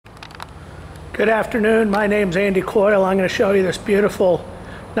Good afternoon, my name's Andy Coyle. I'm going to show you this beautiful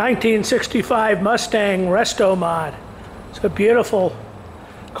 1965 Mustang resto-mod. It's a beautiful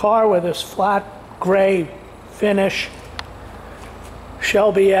car with this flat gray finish,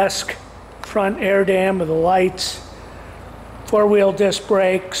 Shelby-esque front air dam with the lights, four-wheel disc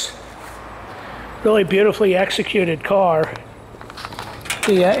brakes, really beautifully executed car.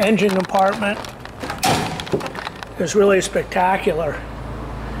 The engine compartment is really spectacular.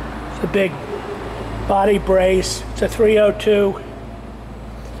 It's a big body brace. It's a 302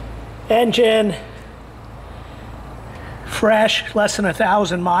 engine, fresh, less than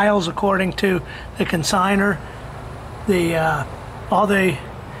 1,000 miles according to the consignor. All the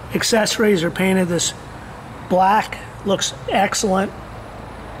accessories are painted this black. Looks excellent.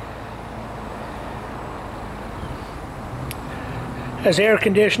 Has air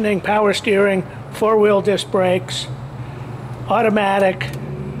conditioning, power steering, four-wheel disc brakes, automatic.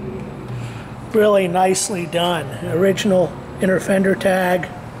 Really nicely done. Original inner fender tag.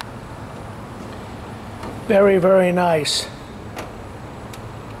 Very, very nice.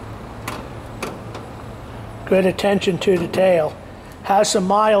 Good attention to detail. Has some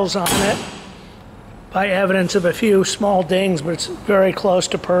miles on it by evidence of a few small dings, but it's very close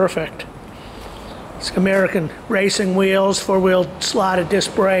to perfect. It's American racing wheels, four-wheel slotted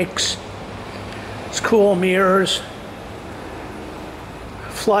disc brakes. It's cool mirrors.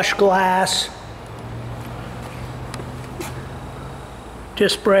 Flush glass.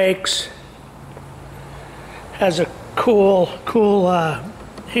 Disc brakes. Has a cool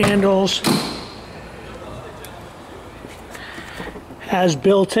handles. Has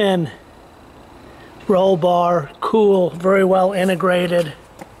built-in roll bar, cool, very well integrated.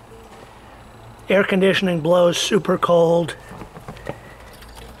 Air conditioning blows super cold.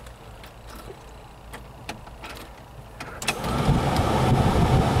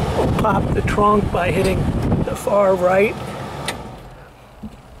 We'll pop the trunk by hitting the far right.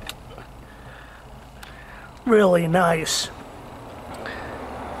 Really nice.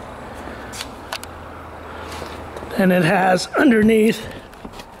 And it has underneath, you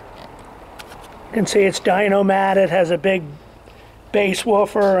can see it's dyno matted, has a big bass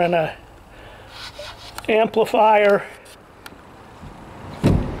woofer and a amplifier.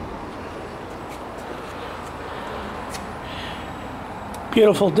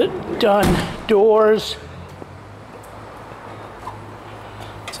 Beautiful done doors.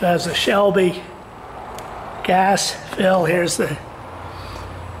 It has a Shelby gas fill. Here's the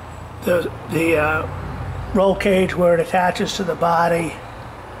roll cage where it attaches to the body.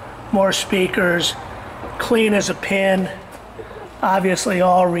 More speakers, clean as a pin, obviously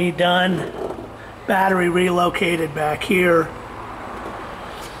all redone. Battery relocated back here.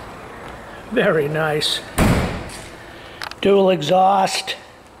 Very nice. Dual exhaust.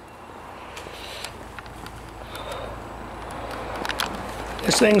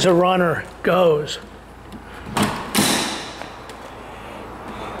 This thing's a runner, goes.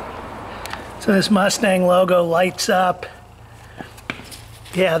 So this Mustang logo lights up.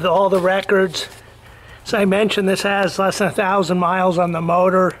 Yeah, all the records. As I mentioned, this has less than 1,000 miles on the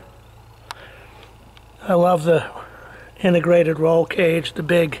motor. I love the integrated roll cage, the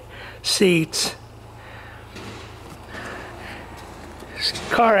big seats. This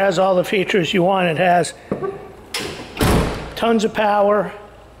car has all the features you want. It has tons of power,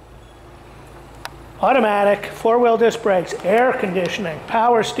 automatic, four-wheel disc brakes, air conditioning,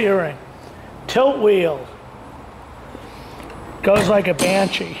 power steering, tilt wheel. Goes like a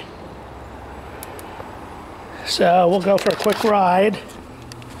Banshee. So we'll go for a quick ride.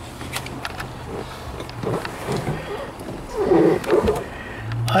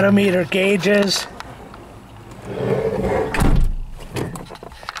 Odometer gauges.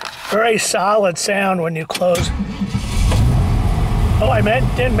 Very solid sound when you close. Oh, I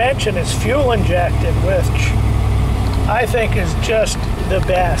didn't mention it's fuel injected, which I think is just the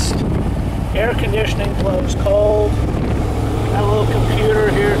best. Air conditioning blows cold. Got a little computer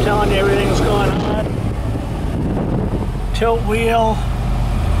here telling you everything that's going on. Tilt wheel.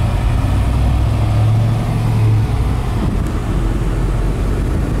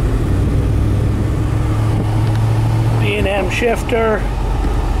 B&M shifter.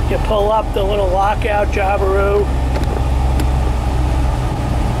 You pull up the little lockout jobberoo.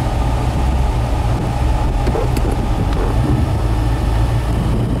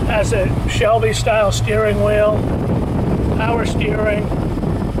 Has a Shelby style steering wheel, power steering.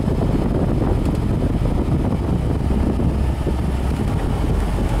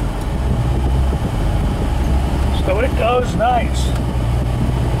 So it goes nice.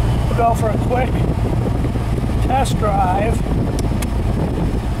 We'll go for a quick test drive.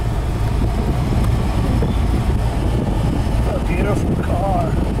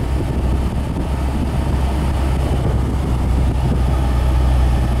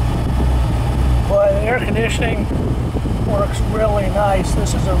 nice.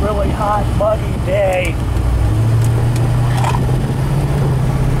 This is a really hot, muggy day.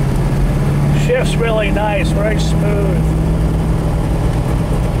 Shift's really nice, very smooth.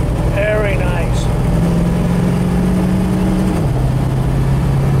 Very nice.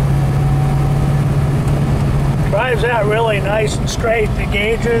 Drives out really nice and straight. The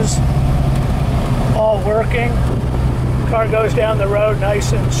gauges all working. Car goes down the road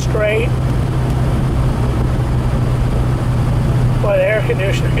nice and straight. Boy, the air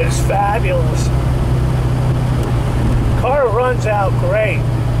conditioning is fabulous. Car runs out great.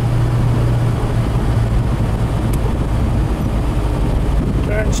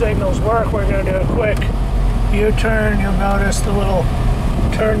 Turn signals work. We're going to do a quick U-turn. You'll notice the little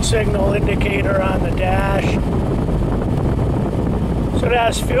turn signal indicator on the dash. So it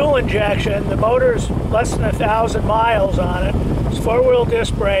has fuel injection. The motor's less than 1,000 miles on it. It's four-wheel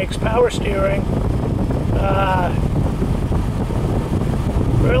disc brakes, power steering.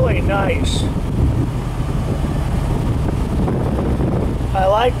 Really nice. I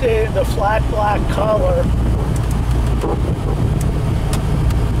like the flat black color.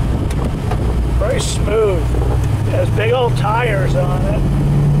 Very smooth. It has big old tires on it.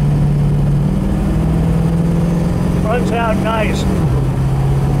 Runs out nice.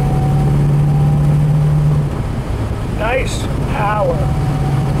 Nice power.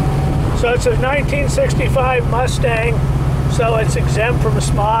 So it's a 1965 Mustang, so it's exempt from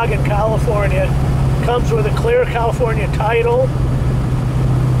smog in California. Comes with a clear California title.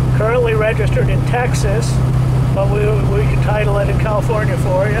 Currently registered in Texas, but we can title it in California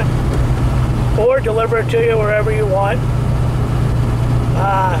for you. Or deliver it to you wherever you want.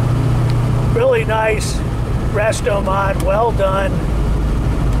 Really nice resto-mod, well done.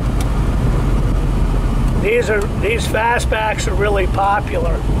 These fastbacks are really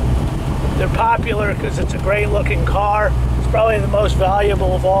popular. They're popular because it's a great looking car. It's probably the most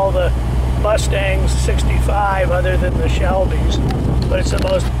valuable of all the Mustangs 65 other than the Shelbys, but it's the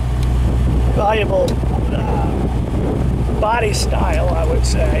most valuable body style, I would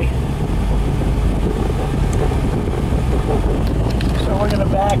say. So we're going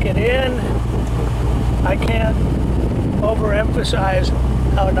to back it in. I can't overemphasize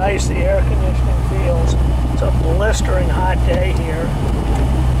how nice the air conditioning feels. It's a blistering hot day here.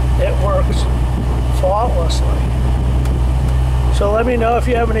 It works faultlessly. So let me know if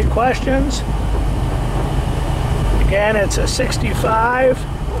you have any questions. Again, it's a 65,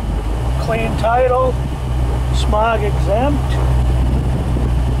 clean title, smog exempt.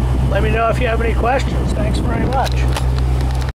 Let me know if you have any questions. Thanks very much.